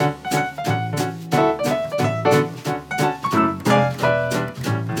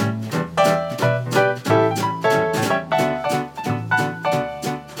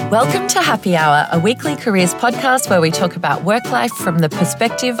Welcome to Happy Hour, a weekly careers podcast where we talk about work life from the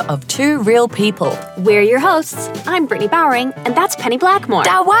perspective of two real people. We're your hosts. I'm Brittany Bowering, and that's Penny Blackmore.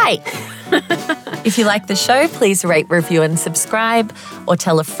 Wait! If you like the show, please rate, review, and subscribe, or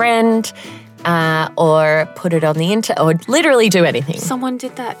tell a friend, or put it on the internet, or literally do anything. Someone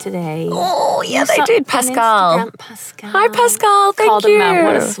did that today. Oh, yeah, they did. Pascal. Pascal. Hi, Pascal. Thank Called you. him out.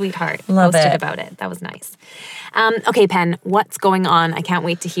 What a sweetheart. Love Posted it. about it. That was nice. Okay, Pen, what's going on? I can't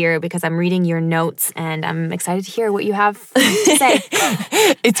wait to hear because I'm reading your notes and I'm excited to hear what you have to say.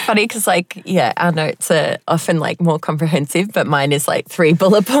 It's funny because, our notes are often, more comprehensive, but mine is, 3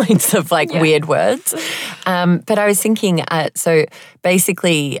 bullet points of, weird words. But I was thinking, so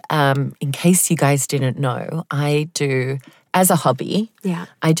basically, in case you guys didn't know, I do, as a hobby,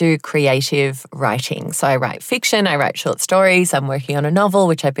 I do creative writing. So I write fiction, I write short stories. I'm working on a novel,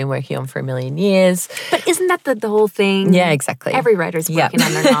 which I've been working on for a million years. But isn't that the whole thing? Yeah, exactly. Every writer's working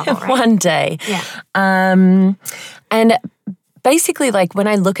on their novel, right? One day. Yeah. And basically, when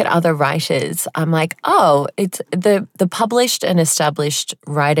I look at other writers, I'm like, oh, it's the published and established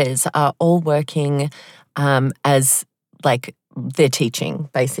writers are all working as they're teaching,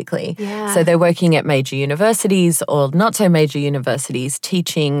 basically. Yeah. So they're working at major universities or not so major universities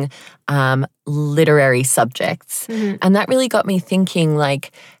teaching literary subjects. Mm-hmm. And that really got me thinking,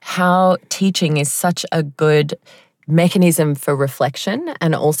 how teaching is such a good mechanism for reflection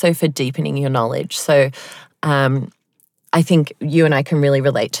and also for deepening your knowledge. So I think you and I can really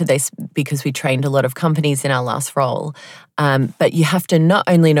relate to this because we trained a lot of companies in our last role. But you have to not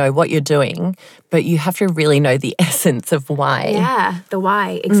only know what you're doing, but you have to really know the essence of why. Yeah, the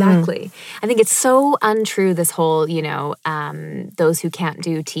why, exactly. I think it's so untrue, this whole, those who can't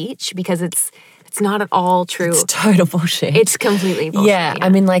do teach, because it's not at all true. It's total bullshit. It's completely bullshit. Yeah, I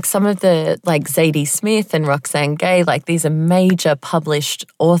mean, some of the, Zadie Smith and Roxane Gay, these are major published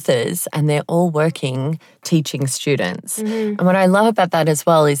authors and they're all working teaching students. Mm-hmm. And what I love about that as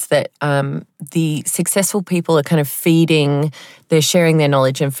well is that the successful people are kind of they're sharing their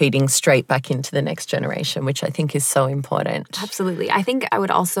knowledge and feeding straight back into the next generation, which I think is so important. Absolutely. I think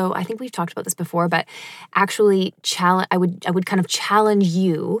we've talked about this before, but actually I would kind of challenge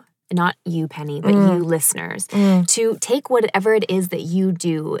you, not you, Penny, but you listeners, to take whatever it is that you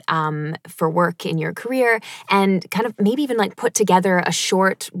do for work in your career and kind of maybe even put together a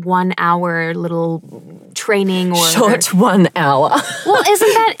short 1 hour little training or... Short 1 hour. Well,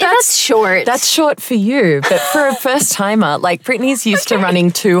 isn't that... that's short. That's short for you, but for a first timer, Brittany's used to running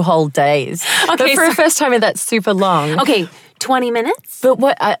 2 whole days. Okay, but for a first timer, that's super long. Okay, 20 minutes? But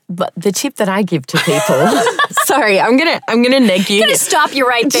but the tip that I give to people, sorry, I'm gonna neg you. I'm gonna stop you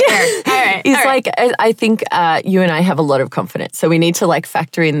right there. All right. Is I think you and I have a lot of confidence, so we need to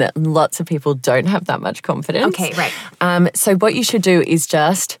factor in that lots of people don't have that much confidence. Okay, right. So what you should do is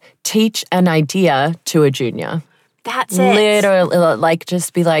just teach an idea to a junior. That's it. Literally,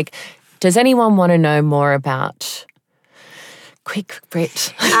 just be like, does anyone want to know more about? Quick,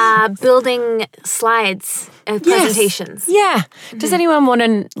 Brit. Building slides, presentations. Yeah. Does anyone want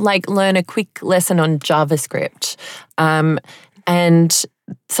to learn a quick lesson on JavaScript? And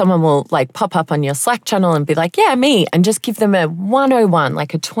someone will pop up on your Slack channel and be like, yeah, me, and just give them a 101, a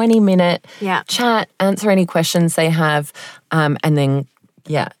 20-minute chat, answer any questions they have, and then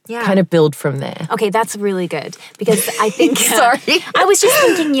kind of build from there. Okay, that's really good because I think... Sorry. I was just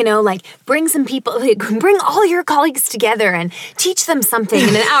thinking, bring some people, bring all your colleagues together and teach them something in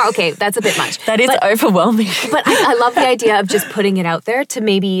an hour. Okay, that's a bit much. That is overwhelming. But I love the idea of just putting it out there to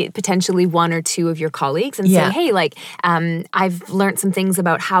maybe potentially 1 or 2 of your colleagues and say, hey, I've learned some things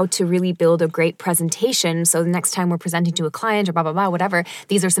about how to really build a great presentation. So the next time we're presenting to a client or blah, blah, blah, whatever,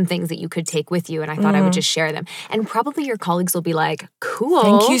 these are some things that you could take with you. And I thought I would just share them. And probably your colleagues will be like, cool.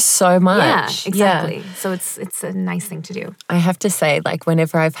 Thank you so much. Yeah, exactly. Yeah. So it's a nice thing to do. I have to say,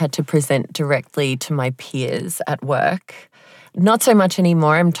 whenever I've had to present directly to my peers at work, not so much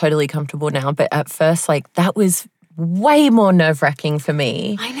anymore, I'm totally comfortable now, but at first, that was way more nerve-wracking for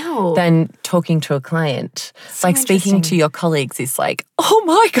me. I know. Than talking to a client. So speaking to your colleagues is oh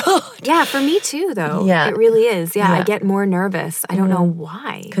my God. Yeah, for me too, though. Yeah. It really is. Yeah, I get more nervous. I don't know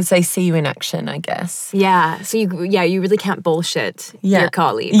why. Because they see you in action, I guess. Yeah. So you really can't bullshit your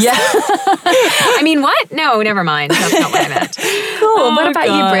colleagues. Yeah. I mean, what? No, never mind. That's not what I meant. Cool. What about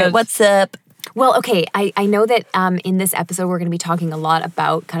you, Britt? What's up? Well, okay, I know that in this episode we're going to be talking a lot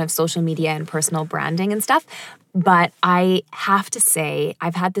about kind of social media and personal branding and stuff, but I have to say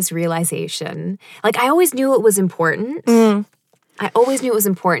I've had this realization. I always knew it was important. I always knew it was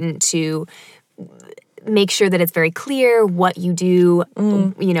important to make sure that it's very clear what you do,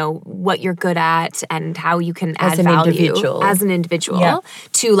 you know, what you're good at, and how you can add value as an individual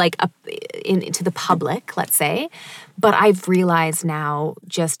to like into the public, let's say. But I've realized now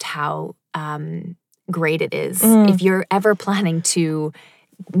just how great it is if you're ever planning to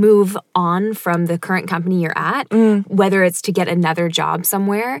move on from the current company you're at, whether it's to get another job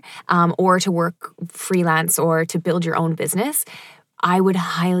somewhere or to work freelance or to build your own business. I would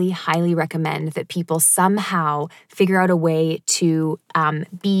highly, highly recommend that people somehow figure out a way to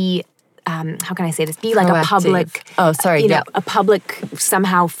be, how can I say this? Be like proactive. A public, a public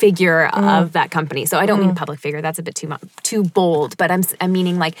somehow figure of that company. So I don't mean public figure. That's a bit too bold. But I'm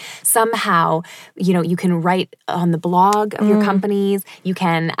meaning like somehow, you know, you can write on the blog of your companies. You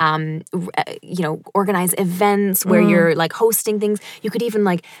can, you know, organize events where you're like hosting things. You could even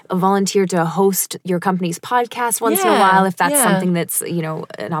like volunteer to host your company's podcast once in a while if that's something that's, you know,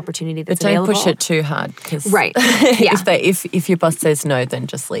 an opportunity that's available. But don't push it too hard because if your boss says no, then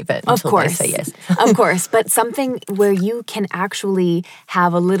just leave it. Of course. Say yes. Of course. But something where you can actually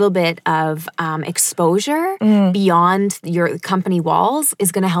have a little bit of exposure beyond your company walls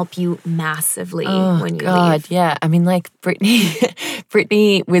is going to help you massively when you leave. Yeah. I mean, like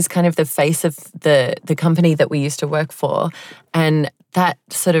Brittany was kind of the face of the company that we used to work for. And that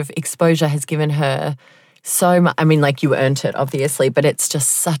sort of exposure has given her so much. I mean, like you earned it, obviously, but it's just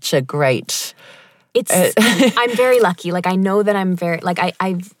such a great... I'm very lucky. Like I know that I'm very... Like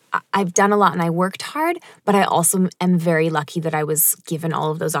I've done a lot and I worked hard, but I also am very lucky that I was given all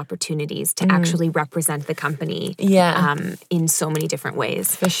of those opportunities to actually represent the company in so many different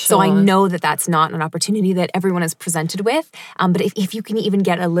ways. For sure. So I know that that's not an opportunity that everyone is presented with. But if you can even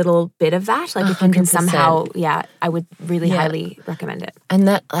get a little bit of that, like if you can somehow, I would really highly recommend it. And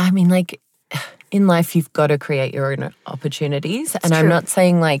that, I mean, like... in life, you've got to create your own opportunities. And I'm not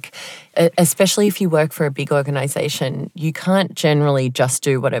saying like, especially if you work for a big organization, you can't generally just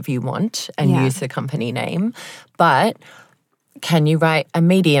do whatever you want and use the company name. But can you write a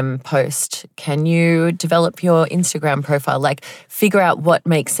Medium post? Can you develop your Instagram profile? Like figure out what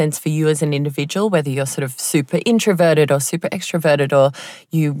makes sense for you as an individual, whether you're sort of super introverted or super extroverted, or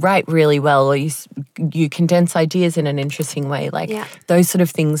you write really well, or you condense ideas in an interesting way. Like those sort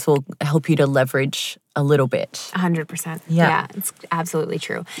of things will help you to leverage a little bit. 100%. Yeah, it's absolutely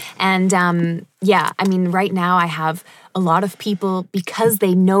true. And I mean, right now I have a lot of people, because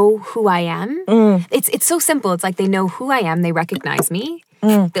they know who I am. It's so simple. It's like they know who I am. They recognize me.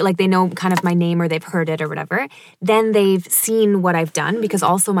 Like they know kind of my name or they've heard it or whatever. Then they've seen what I've done, because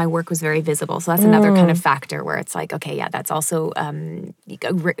also my work was very visible. So that's another kind of factor where it's like, okay, that's also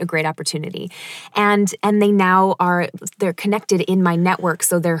a great opportunity. And they now they're connected in my network.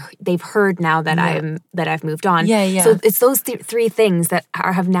 So they've heard now that I've moved on. So it's those three things that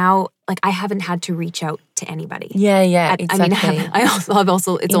have now, like I haven't had to reach out to anybody. Exactly. I mean, I've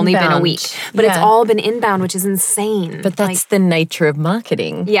also it's only been a week, but it's all been inbound, which is insane. But that's the nature of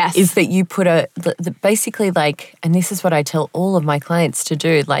marketing. Yes. Is that you put basically like, and this is what I tell all of my clients to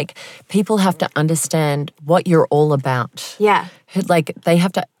do, like people have to understand what you're all about. Yeah. Like they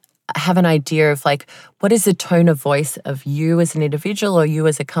have to have an idea of like, what is the tone of voice of you as an individual or you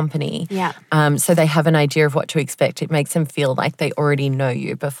as a company? Yeah. So they have an idea of what to expect. It makes them feel like they already know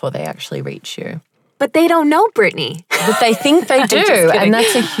you before they actually reach you. But they don't know Brittany. But they think they do, and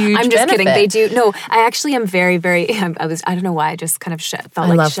that's a huge I'm just benefit. kidding. They do. No, I actually am very, very, I don't know why, I just kind of felt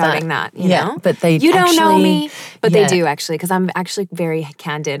like shouting that, you know? But you don't know me, but they do actually, because I'm actually very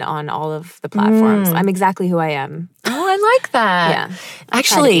candid on all of the platforms. I'm exactly who I am. Oh, I like that. Yeah.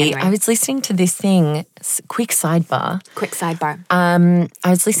 Actually, anyway. I was listening to this thing, quick sidebar. I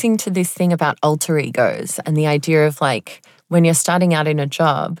was listening to this thing about alter egos and the idea of like, when you're starting out in a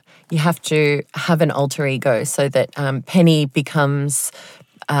job, you have to have an alter ego so that Penny becomes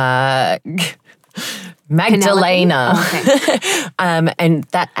Magdalena, and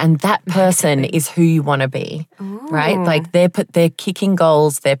that person is who you want to be, right? Like they're kicking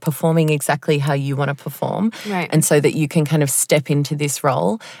goals, they're performing exactly how you want to perform, right? And so that you can kind of step into this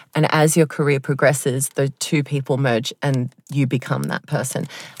role, and as your career progresses, the two people merge and you become that person.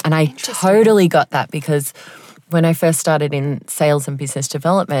 And I totally got that, because when I first started in sales and business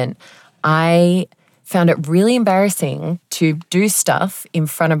development, I found it really embarrassing to do stuff in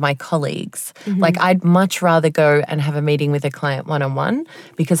front of my colleagues. Like I'd much rather go and have a meeting with a client one-on-one,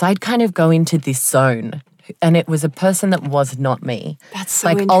 because I'd kind of go into this zone, and it was a person that was not me. That's so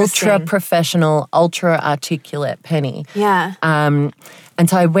like interesting. Ultra professional, ultra articulate Penny. Yeah. And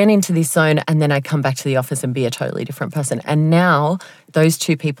so I went into this zone, and then I come back to the office and be a totally different person. And now those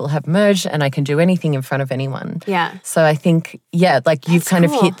two people have merged, and I can do anything in front of anyone. Yeah. So I think, like you've kind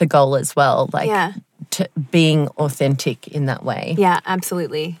of hit the goal as well. Like being authentic in that way. Yeah,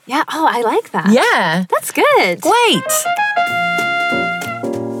 absolutely. Yeah. Oh, I like that. Yeah. That's good. Great.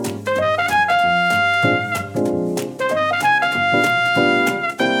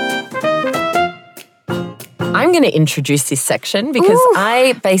 I'm going to introduce this section because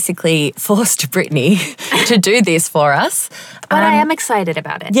I basically forced Brittany to do this for us. But I am excited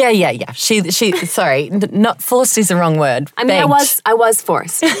about it. Yeah. She. Sorry, not forced is the wrong word. I mean, I was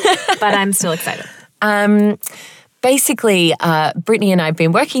forced, but I'm still excited. Basically, Brittany and I have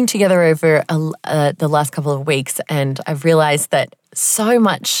been working together over the last couple of weeks, and I've realised that so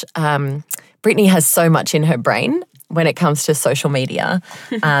much. Brittany has so much in her brain when it comes to social media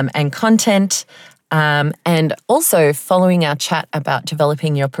and content. And also, following our chat about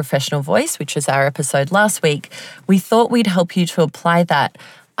developing your professional voice, which was our episode last week, we thought we'd help you to apply that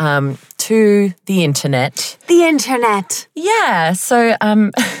to the internet. The internet. Yeah. So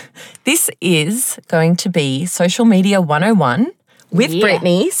this is going to be Social Media 101 with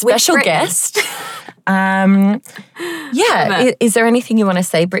Brittany, special guest. Is there anything you want to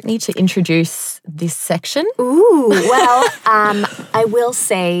say, Brittany, to introduce this section? Well, I will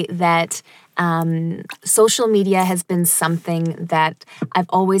say that social media has been something that I've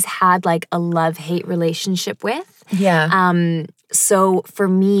always had like a love-hate relationship with. Yeah. So for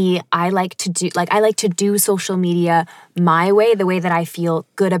me, I like to do social media my way, the way that I feel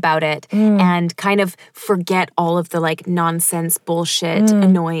good about it, and kind of forget all of the like nonsense, bullshit,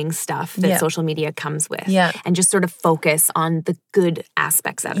 annoying stuff that social media comes with. Yeah. And just sort of focus on the good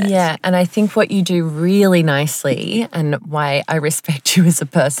aspects of it. Yeah. And I think what you do really nicely, and why I respect you as a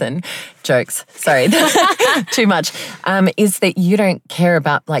person, jokes, sorry, too much, is that you don't care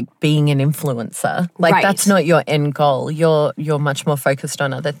about like being an influencer. Like that's not your end goal. You're much more focused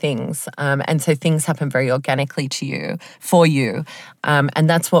on other things. And so things happen very organically to you, for you. And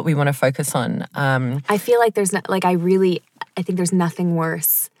that's what we want to focus on. I feel like I think there's nothing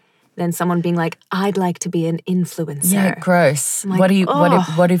worse than someone being like, I'd like to be an influencer. Yeah, gross. Like, what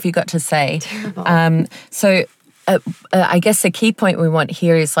have you got to say? Terrible. So I guess the key point we want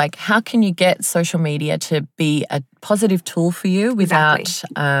here is like, how can you get social media to be a positive tool for you without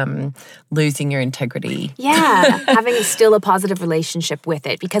losing your integrity? Yeah, having still a positive relationship with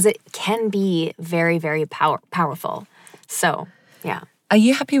it, because it can be very, very powerful. So, yeah. Are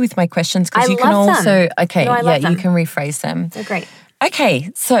you happy with my questions? Because you love can also, them. okay, No, I love them. you can rephrase them. They're great.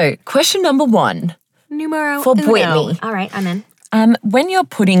 Okay, so question number 1. Numero For uno. Brittany. All right, I'm in. When you're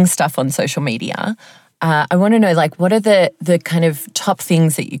putting stuff on social media, I want to know, like, what are the kind of top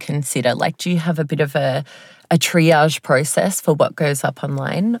things that you consider? Like, do you have a bit of a triage process for what goes up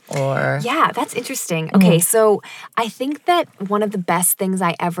online, or? Yeah, that's interesting. Okay, so I think that one of the best things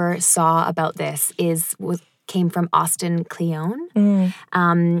I ever saw about this came from Austin Kleon.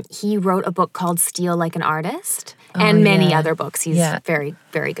 He wrote a book called Steal Like an Artist, and many other books. He's very,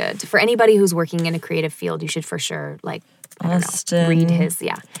 very good. For anybody who's working in a creative field, you should for sure, like, read his,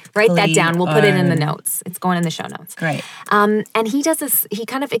 write that down. We'll put it in the notes. It's going in the show notes. Great. And he does this, he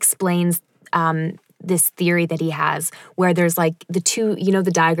kind of explains this theory that he has where there's like the two,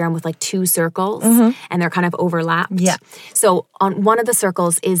 the diagram with like two circles and they're kind of overlapped. Yeah. So on one of the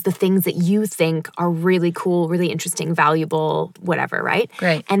circles is the things that you think are really cool, really interesting, valuable, whatever, right?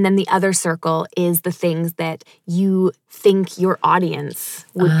 Great. And then the other circle is the things that you think your audience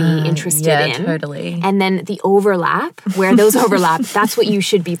would be interested in. Yeah, totally. And then the overlap, where those overlap, that's what you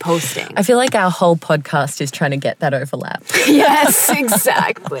should be posting. I feel like our whole podcast is trying to get that overlap. Yes,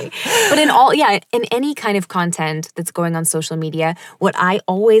 exactly. But in any kind of content that's going on social media, what I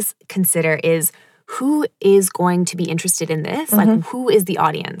always consider is who is going to be interested in this? Like, who is the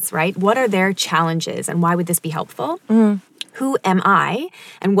audience, right? What are their challenges and why would this be helpful? Who am I?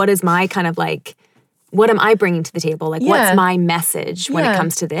 And what is my kind of like, what am I bringing to the table? Like, what's my message when it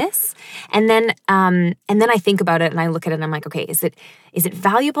comes to this? And then I think about it and I look at it and I'm like, okay, is it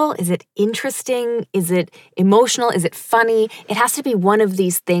valuable? Is it interesting? Is it emotional? Is it funny? It has to be one of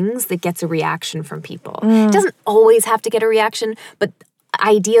these things that gets a reaction from people. It doesn't always have to get a reaction, but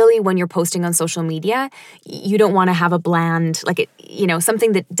ideally when you're posting on social media, you don't want to have a bland, like,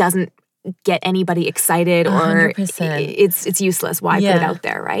 something that doesn't get anybody excited or 100%. It's useless. Why put it out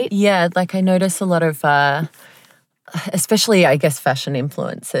there, right? Yeah, like I notice a lot of, especially I guess fashion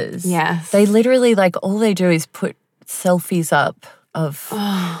influencers. Yes. They literally like all they do is put selfies up of,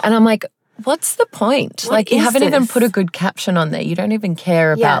 and I'm like, what's the point? What like you is haven't even this? put a good caption on there. You don't even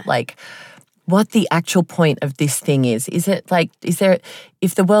care about like what the actual point of this thing is. Is there,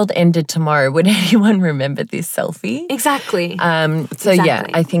 if the world ended tomorrow, would anyone remember this selfie? Exactly. Yeah,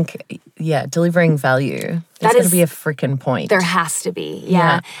 I think, delivering value. There's got to be a freaking point. There has to be,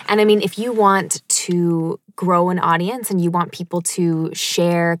 yeah. And I mean, if you want to grow an audience and you want people to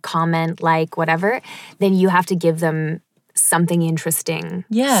share, comment, like, whatever, then you have to give them something interesting.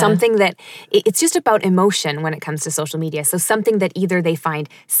 Yeah. Something that, it's just about emotion when it comes to social media. So something that either they find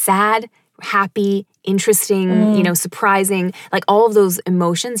sad, happy, interesting, surprising, like all of those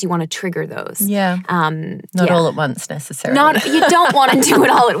emotions, you want to trigger those. Yeah. Not all at once necessarily. You don't want to do it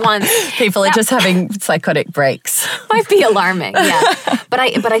all at once. People are just having psychotic breaks. Might be alarming, yeah. But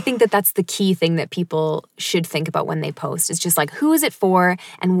I think that that's the key thing that people should think about when they post. It's just like, who is it for,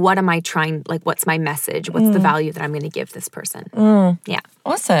 and what am I trying, like, what's my message? What's the value that I'm going to give this person? Yeah.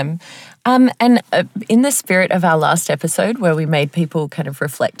 Awesome. And in the spirit of our last episode where we made people kind of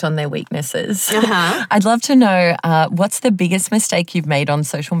reflect on their weaknesses, I'd love to know what's the biggest mistake you've made on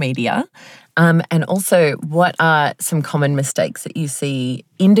social media? And also, what are some common mistakes that you see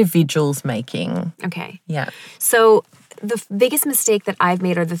individuals making? Okay. Yeah. So the biggest mistake that I've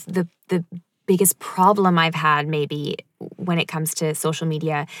made, or the biggest problem I've had maybe when it comes to social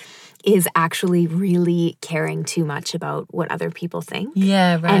media, is actually really caring too much about what other people think.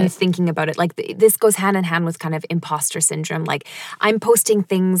 Yeah, right. And thinking about it. Like, this goes hand in hand with kind of imposter syndrome. Like, I'm posting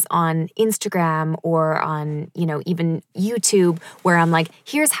things on Instagram or on, even YouTube where I'm like,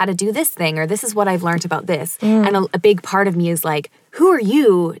 here's how to do this thing, or this is what I've learned about this. And a big part of me is like, who are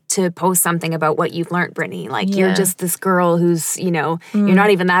you to post something about what you've learned, Brittany? Like, you're just this girl who's, you're not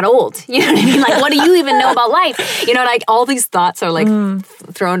even that old. You know what I mean? Like, what do you even know about life? Like, all these thoughts are like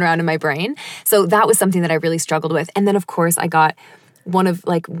thrown around in my brain. So that was something that I really struggled with. And then, of course, I got one of,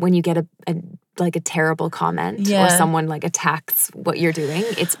 like, when you get a terrible comment or someone like attacks what you're doing,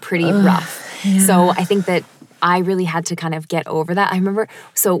 it's pretty rough. Yeah. So I think that I really had to kind of get over that. I remember,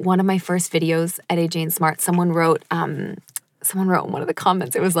 so one of my first videos at AJ and Smart, someone wrote in one of the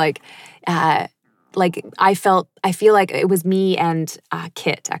comments, it was like I feel like it was me and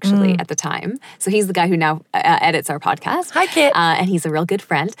Kit, actually, at the time. So he's the guy who now edits our podcast. Hi, Kit. And he's a real good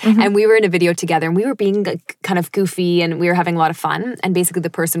friend. And we were in a video together, and we were being kind of goofy, and we were having a lot of fun. And basically the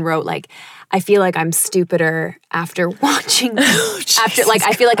person wrote, like, I feel like I'm stupider after watching,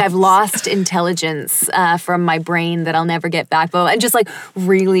 I feel like I've lost intelligence from my brain that I'll never get back. And just like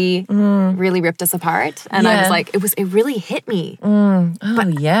really ripped us apart. And I was like, it really hit me.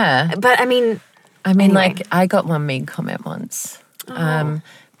 But I mean, anyway. Like, I got one mean comment once.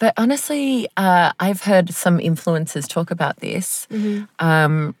 But honestly, I've heard some influencers talk about this.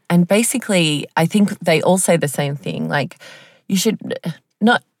 And basically, I think they all say the same thing. Like, you should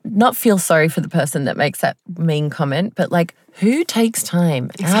not feel sorry for the person that makes that mean comment, but like, who takes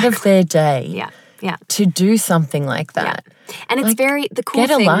time out of their day to do something like that? Yeah. And it's like, the cool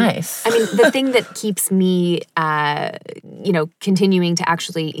thing. Get a life. I mean, the thing that keeps me, continuing to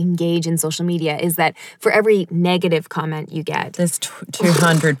actually engage in social media is that for every negative comment you get, there's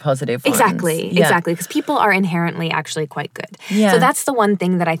 200 positive ones. Exactly. Because people are inherently actually quite good. Yeah. So that's the one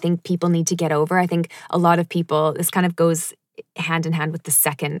thing that I think people need to get over. I think a lot of people, this kind of goes hand in hand with the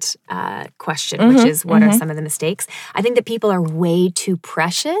second question, which is what are some of the mistakes? I think that people are way too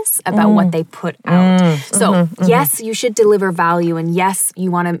precious about what they put out. So yes, you should deliver value, and yes,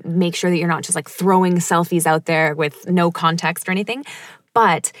 you want to make sure that you're not just like throwing selfies out there with no context or anything,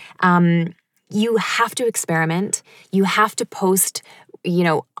 but you have to experiment. You have to post,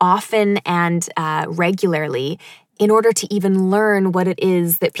 often and regularly, in order to even learn what it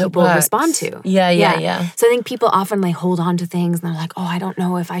is that people respond to. Yeah. So I think people often like hold on to things, and they're like, oh, I don't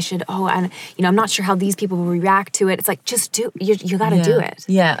know if I should, and I'm not sure how these people will react to it. It's like, just do, you got to do it.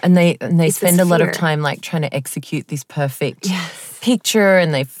 Yeah, and they spend a lot of time like trying to execute this perfect picture,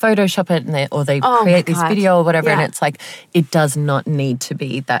 and they Photoshop it, and they create this video or whatever, and it's like, it does not need to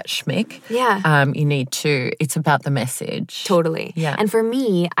be that schmick. Yeah. You need to, it's about the message. Totally. Yeah. And for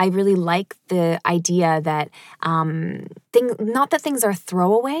me, I really like the idea that not that things are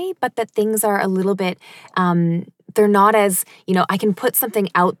throwaway, but that things are a little bit they're not as, I can put something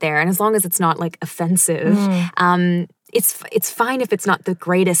out there, and as long as it's not like offensive, it's fine if it's not the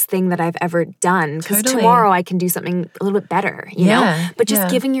greatest thing that I've ever done, because tomorrow I can do something a little bit better, you know? But just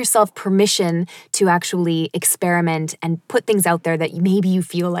giving yourself permission to actually experiment and put things out there that maybe you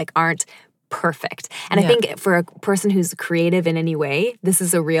feel like aren't perfect. And I think for a person who's creative in any way, this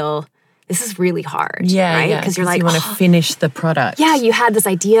is a real this is really hard, Yeah, right? yeah. Because you're like, you want to finish the product. yeah, you had this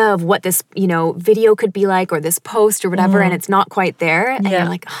idea of what this, video could be like or this post or whatever, and it's not quite there. And you're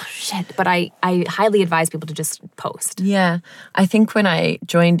like, oh, shit. But I highly advise people to just post. Yeah. I think when I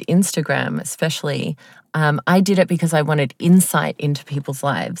joined Instagram, especially, I did it because I wanted insight into people's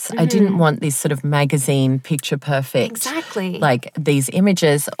lives. I didn't want this sort of magazine picture perfect. Exactly. Like these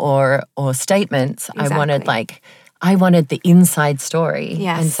images or statements. Exactly. I wanted the inside story.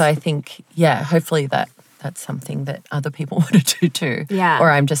 Yes. And so I think, hopefully that's something that other people want to do too. Yeah. Or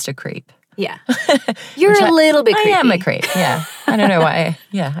I'm just a creep. Yeah. You're a little bit creepy. I am a creep, yeah. I don't know why.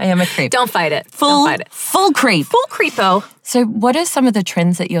 I am a creep. Don't fight it. Full Don't fight it. Full creep. Full creepo. So what are some of the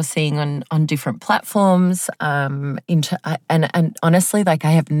trends that you're seeing on different platforms? And honestly, like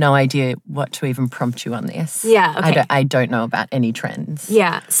I have no idea what to even prompt you on this. Yeah, okay. I don't know about any trends.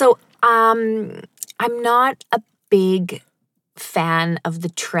 Yeah. So I'm not a big fan of the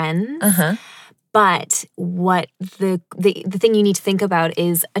trends. But what the thing you need to think about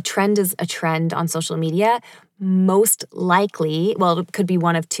is a trend is a trend on social media. Most likely, well, it could be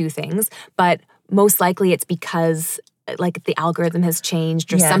one of two things, but most likely it's because like the algorithm has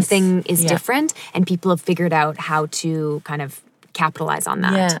changed or something is different and people have figured out how to kind of capitalize on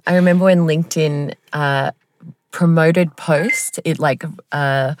that. Yeah, I remember when LinkedIn promoted posts, it like,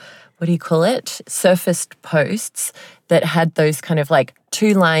 what do you call it? Surfaced posts that had those kind of like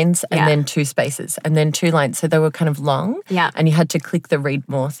 2 lines and then 2 spaces and then 2 lines. So they were kind of long. Yeah. And you had to click the read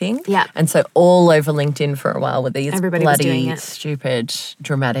more thing. Yeah. And so all over LinkedIn for a while were these Everybody was doing bloody, it. stupid,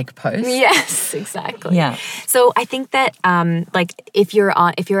 dramatic posts. Yes, exactly. Yeah. So I think that like if you're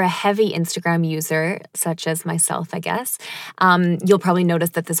a heavy Instagram user, such as myself, I guess, you'll probably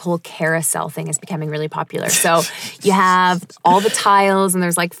notice that this whole carousel thing is becoming really popular. So you have all the tiles and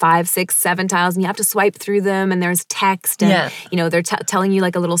there's like 5, 6, 7 tiles and you have to swipe through them and there's text and they're telling you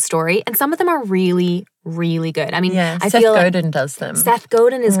like a little story and some of them are really, really good. I mean, I Seth feel Godin does them. Seth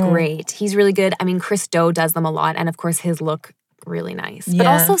Godin is great. He's really good. I mean, Chris Do does them a lot and of course his look really nice, but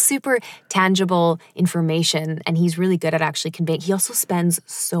also super tangible information and he's really good at actually conveying. He also spends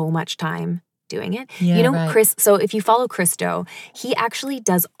so much time doing it. Chris, so if you follow Chris Do, he actually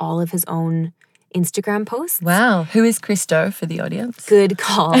does all of his own Instagram posts. Wow. Who is Chris Do for the audience? Good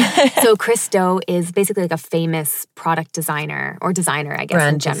call. So Chris Do is basically like a famous product designer or designer, I guess,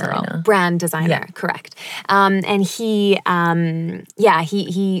 Brand in general. designer. Brand designer, correct. And he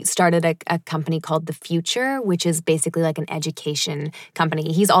started a company called The Future, which is basically like an education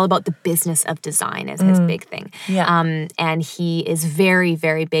company. He's all about the business of design is his big thing. Yeah. And he is very,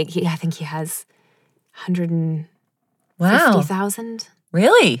 very big. I think he has 150,000.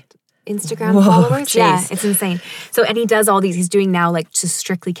 Really? Instagram Whoa, followers. geez. Yeah, it's insane. So, and he does all these, he's doing now like just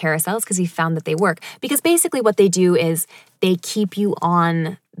strictly carousels because he found that they work. Because basically what they do is they keep you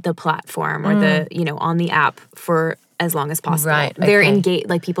on the platform or on the app for as long as possible. Right, They're okay. engaged,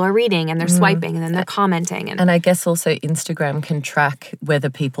 like people are reading and they're swiping and then they're commenting. And I guess also Instagram can track whether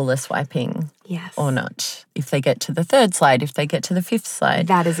people are swiping yes, or not. If they get to the 3rd slide, if they get to the 5th slide.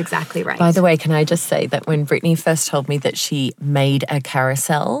 that is exactly right. By the way, can I just say that when Brittany first told me that she made a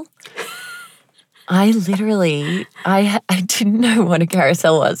carousel, I literally, I didn't know what a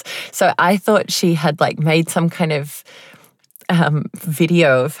carousel was. So I thought she had like made some kind of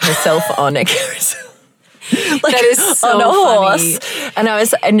video of herself on a carousel. Like that is so on a funny.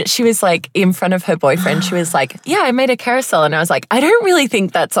 horse. And she was like in front of her boyfriend, she was like, yeah, I made a carousel. And I was like, I don't really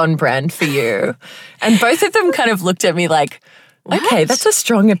think that's on brand for you. And both of them kind of looked at me like, okay, that's a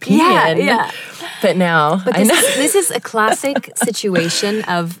strong opinion. Yeah. But now But I know. this is a classic situation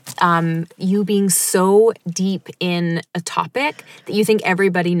of you being so deep in a topic that you think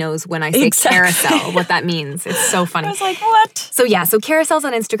everybody knows when I say carousel, what that means. It's so funny. I was like, what? So carousels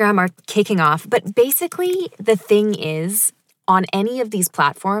on Instagram are kicking off. But basically the thing is, on any of these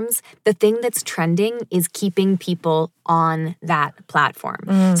platforms, the thing that's trending is keeping people on that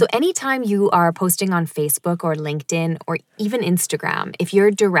platform. So anytime you are posting on Facebook or LinkedIn or even Instagram, if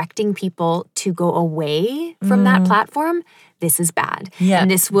you're directing people to go away from that platform, this is bad. Yeah.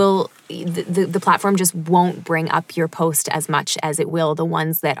 And this will, the platform just won't bring up your post as much as it will the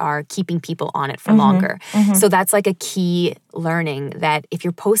ones that are keeping people on it for longer. So that's like a key learning that if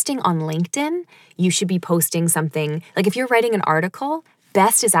you're posting on LinkedIn, you should be posting something, like if you're writing an article,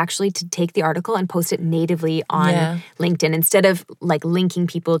 best is actually to take the article and post it natively on LinkedIn instead of like linking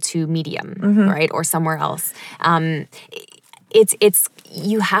people to Medium, right? Or somewhere else. It's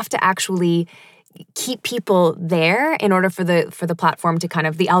you have to actually keep people there in order for the platform to kind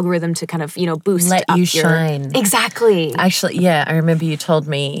of, the algorithm to kind of, boost Let up you your, shine. Exactly. Actually, yeah, I remember you told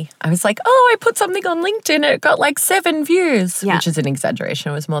me, I was like, oh, I put something on LinkedIn and it got like 7 views, which is an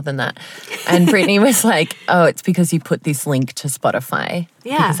exaggeration. It was more than that. And Brittany was like, oh, it's because you put this link to Spotify.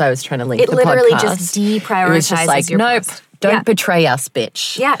 Yeah. Because I was trying to link the podcast. It literally just deprioritizes It was just like, your nope, post. don't betray us,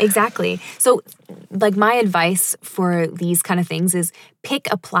 bitch. Yeah, exactly. So like my advice for these kind of things is pick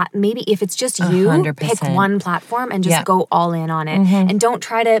maybe if it's just you, 100%. pick one platform and just go all in on it. And don't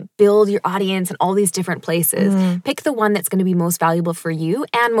try to build your audience in all these different places. Pick the one that's going to be most valuable for you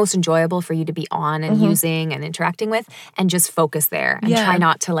and most enjoyable for you to be on and using and interacting with, and just focus there and try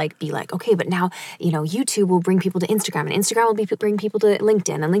not to like be like, okay, but now, YouTube will bring people to Instagram and Instagram will bring people to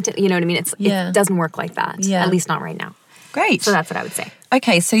LinkedIn and LinkedIn, you know what I mean? It doesn't work like that, at least not right now. Great. So that's what I would say.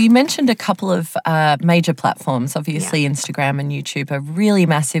 Okay, so you mentioned a couple of major platforms. Obviously, Instagram and YouTube are really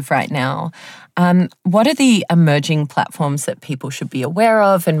massive right now. What are the emerging platforms that people should be aware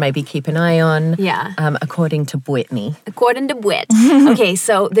of and maybe keep an eye on, according to Whitney? According to Whit. Okay,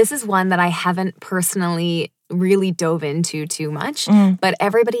 so this is one that I haven't personally really dove into too much, but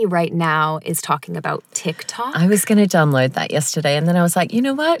everybody right now is talking about TikTok. I was going to download that yesterday, and then I was like, you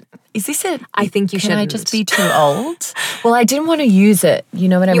know what? Is this it? I think you should. Can I just be too old? Well, I didn't want to use it. You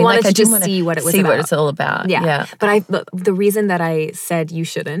know what I mean? You wanted I to just see what it was about. See what it's all about. Yeah. But the reason that I said you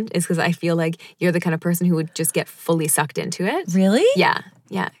shouldn't is because I feel like you're the kind of person who would just get fully sucked into it. Really? Yeah.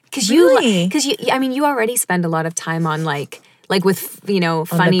 Because Really? you already spend a lot of time on like with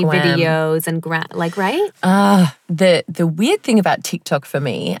funny videos and right? The weird thing about TikTok for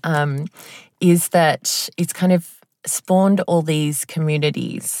me is that it's kind of spawned all these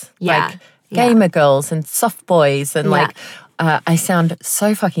communities, like gamer girls and soft boys and like. I sound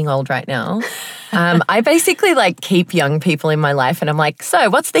so fucking old right now. I basically like keep young people in my life, and I'm like, so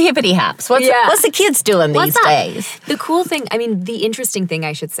what's the hippity haps? What's the kids doing these days? The cool thing, the interesting thing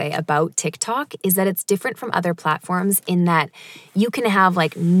I should say about TikTok is that it's different from other platforms in that you can have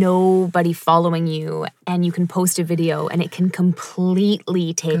like nobody following you and you can post a video and it can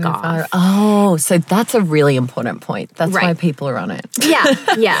completely take off. Oh, so that's a really important point. That's why people are on it.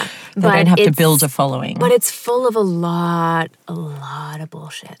 Yeah. They don't have to build a following. But it's full of a lot of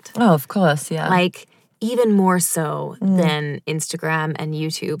bullshit. Oh, of course, yeah. Like even more so than Instagram and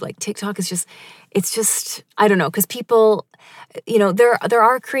YouTube. Like TikTok is just, I don't know, because people, there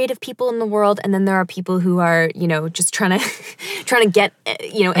are creative people in the world, and then there are people who are, just trying to get,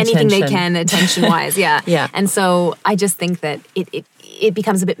 anything they can attention-wise. Yeah. And so I just think that it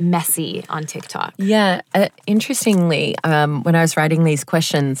becomes a bit messy on TikTok. Yeah. Interestingly, when I was writing these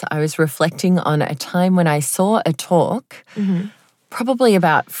questions, I was reflecting on a time when I saw a talk, probably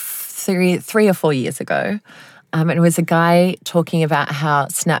about 3 or 4 years ago. And it was a guy talking about how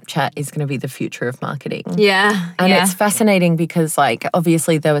Snapchat is going to be the future of marketing. Yeah. And it's fascinating because, like,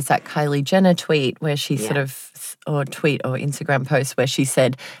 obviously there was that Kylie Jenner tweet where she or Instagram post where she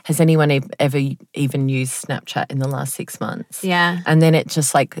said, has anyone ever even used Snapchat in the last 6 months? Yeah. And then it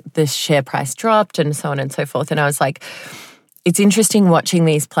just like the share price dropped and so on and so forth. And I was like, it's interesting watching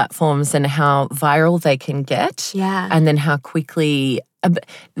these platforms and how viral they can get. Yeah. And then how quickly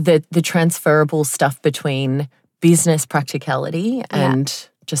the transferable stuff between business practicality and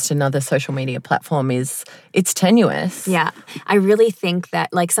just another social media platform it's tenuous. Yeah. I really think that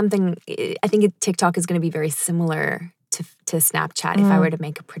I think TikTok is going to be very similar to Snapchat if I were to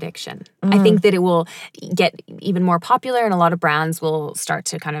make a prediction. I think that it will get even more popular and a lot of brands will start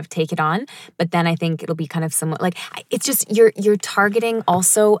to kind of take it on. But then I think it'll be kind of similar. Like it's just you're targeting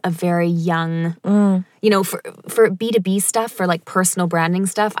also a very young, for B2B stuff, for like personal branding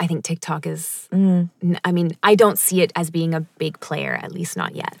stuff, I think TikTok is, I don't see it as being a big player, at least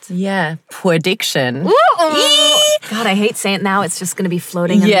not yet. Yeah. Prediction. God, I hate saying it now. It's just going to be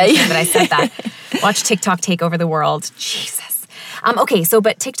floating. But I said that. Watch TikTok take over the world. Jesus. Okay,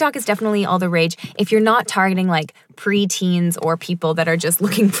 but TikTok is definitely all the rage. If you're not targeting like pre-teens or people that are just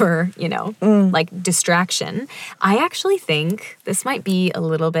looking for, like distraction, I actually think this might be a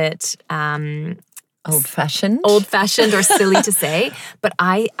little bit old-fashioned or silly to say, but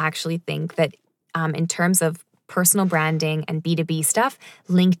I actually think that in terms of personal branding and B2B stuff,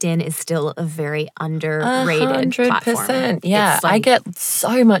 LinkedIn is still a very underrated 100%. Platform. Yeah, I get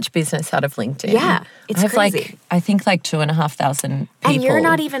so much business out of LinkedIn. Yeah, it's crazy. I think 2,500 people. And you're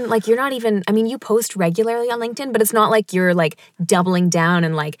not even, you post regularly on LinkedIn, but it's not like you're like doubling down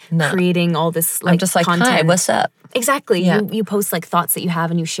and creating all this I'm just content. Hi, what's up? Exactly. Yeah. You post thoughts that you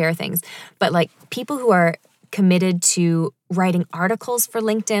have and you share things. But people who are committed to writing articles for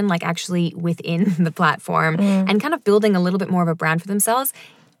LinkedIn, actually within the platform and kind of building a little bit more of a brand for themselves,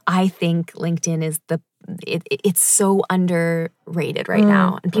 I think LinkedIn is it's so underrated right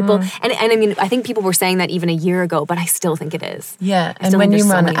now. And people, and I mean, I think people were saying that even a year ago, but I still think it is. Yeah. And when you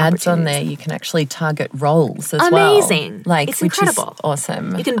run ads on there, you can actually target roles as well. Amazing. Like, it's which incredible. Is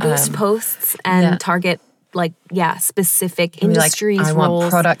awesome. You can boost posts and target specific industries, I roles.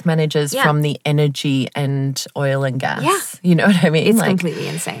 want product managers from the energy and oil and gas. Yeah. You know what I mean? It's completely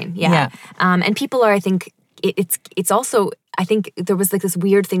insane. Yeah. And people are, I think, it's also, I think there was like this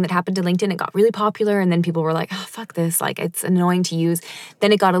weird thing that happened to LinkedIn. It got really popular and then people were like, oh, fuck this. Like, it's annoying to use.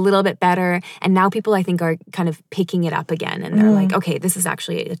 Then it got a little bit better. And now people, I think, are kind of picking it up again. And they're like, okay, this is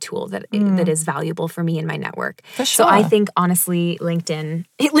actually a tool that is valuable for me and my network. For sure. So I think, honestly, LinkedIn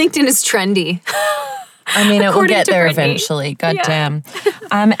is trendy. I mean, it will get there eventually. God damn.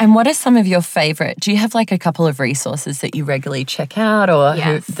 And what are some of your favorite? Do you have like a couple of resources that you regularly check out or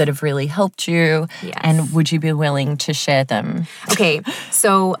that have really helped you? Yes. And would you be willing to share them? Okay,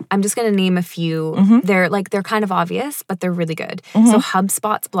 so I'm just going to name a few. They're kind of obvious, but they're really good. So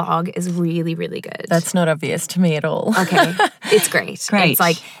HubSpot's blog is really, really good. That's not obvious to me at all. Okay, it's great. Great. It's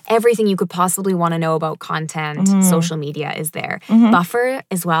like everything you could possibly want to know about content, social media is there. Buffer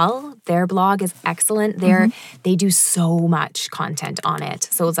as well, their blog is excellent. They do so much content on it.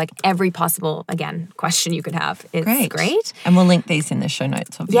 So it's like every possible, again, question you could have. It's great. And we'll link these in the show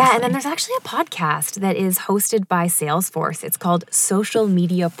notes, obviously. Yeah, and then there's actually a podcast that is hosted by Salesforce. It's called Social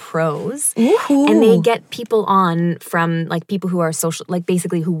Media Pros. Ooh. And they get people on from like people who are social, like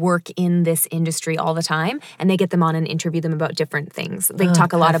basically who work in this industry all the time. And they get them on and interview them about different things. They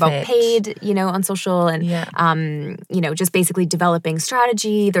talk a lot about paid, on social and, just basically developing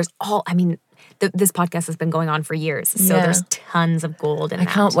strategy. There's this podcast has been going on for years, so there's tons of gold in that.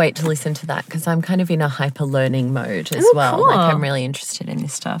 I can't wait to listen to that because I'm kind of in a hyper learning mode as well. Cool. Like I'm really interested in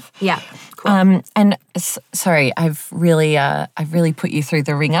this stuff. Yeah, cool. And sorry, I've really put you through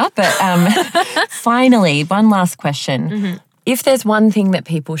the ringer, but finally, one last question. If there's one thing that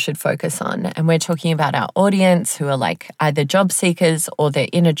people should focus on, and we're talking about our audience who are like either job seekers or they're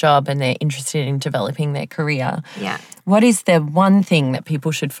in a job and they're interested in developing their career, what is the one thing that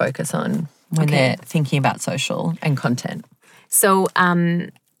people should focus on when they're thinking about social and content? So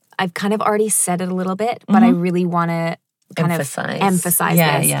I've kind of already said it a little bit, but I really want to emphasize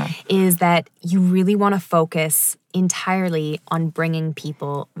this, is that you really want to focus entirely on bringing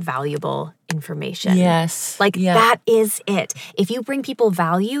people valuable information. Yes. That is it. If you bring people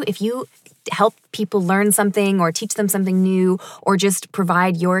value, if you help people learn something or teach them something new or just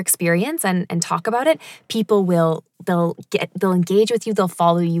provide your experience and talk about it, people they'll engage with you, they'll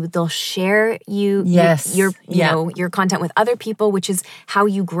follow you, they'll share your content with other people, which is how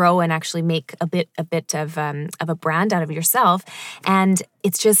you grow and actually make a bit of a brand out of yourself. And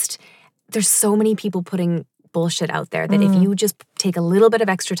it's just, there's so many people putting bullshit out there that if you just take a little bit of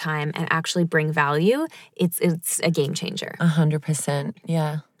extra time and actually bring value, it's a game changer. 100%.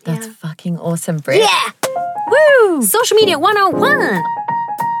 Yeah. That's fucking awesome, Britt. Yeah. Woo! Social Media 101.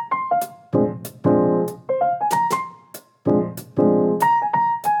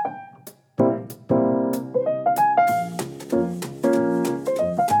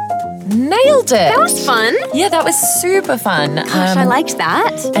 Nailed it. That was fun. Yeah, that was super fun. Gosh, I liked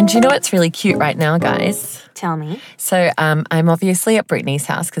that. And do you know what's really cute right now, guys? Tell me. So I'm obviously at Brittany's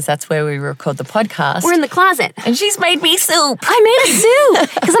house because that's where we record the podcast. We're in the closet. And she's made me soup. I made a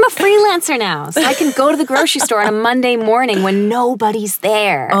soup because I'm a freelancer now. So I can go to the grocery store on a Monday morning when nobody's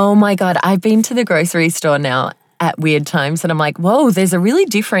there. Oh my God. I've been to the grocery store now at weird times and I'm like, whoa, there's a really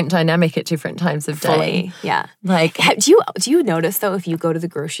different dynamic at different times of day. Fully, yeah. Like, do you notice though if you go to the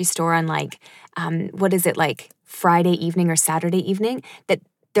grocery store on like, what is it, like Friday evening or Saturday evening, that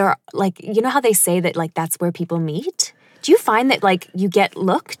there are like, you know how they say that like that's where people meet? Do you find that like you get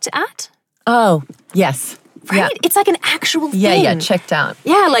looked at? Oh, yes. Right? Yeah. It's like an actual thing. Yeah, checked out.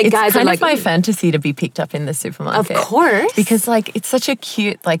 Yeah, like it's guys kind are of my fantasy to be picked up in the supermarket. Of course. Because like it's such a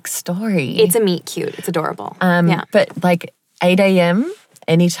cute like story. It's a meet cute. It's adorable. But like 8 a.m.,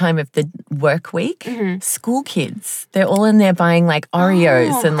 any time of the work week, school kids, they're all in there buying like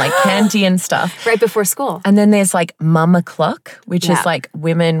Oreos and like candy and stuff. Right before school. And then there's like mum o'clock, which is like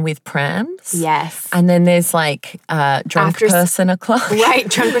women with prams. Yes. And then there's like drunk person o'clock. Right,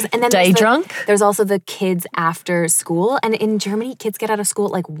 drunk person. And then day drunk. There's also the kids after school. And in Germany, kids get out of school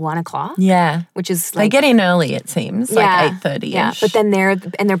at like 1 o'clock. Yeah. Which is like. They get in early, it seems, like 8:30ish. Yeah, but then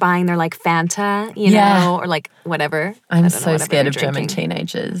they're buying their like Fanta, you know, or like whatever. I'm so scared of German teenagers.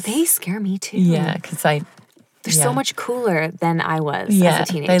 They scare me too. Yeah, because I They're so much cooler than I was as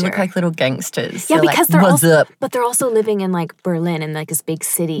a teenager. They look like little gangsters. Yeah, because they're "What's also, up?" but they're also living in like Berlin in like this big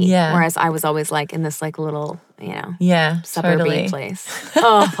city. Yeah. Whereas I was always like in this like little, you know, Yeah, suburban totally. place.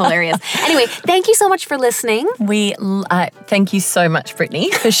 Oh, hilarious. Anyway, thank you so much for listening. We thank you so much,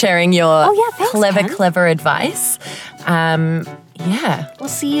 Brittany, for sharing your thanks, clever, Pen. clever advice. We'll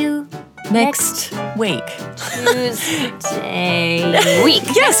see you Next week. Tuesday week.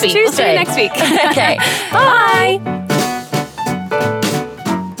 Yes, next week. We'll see you Tuesday. next week. Okay. Bye.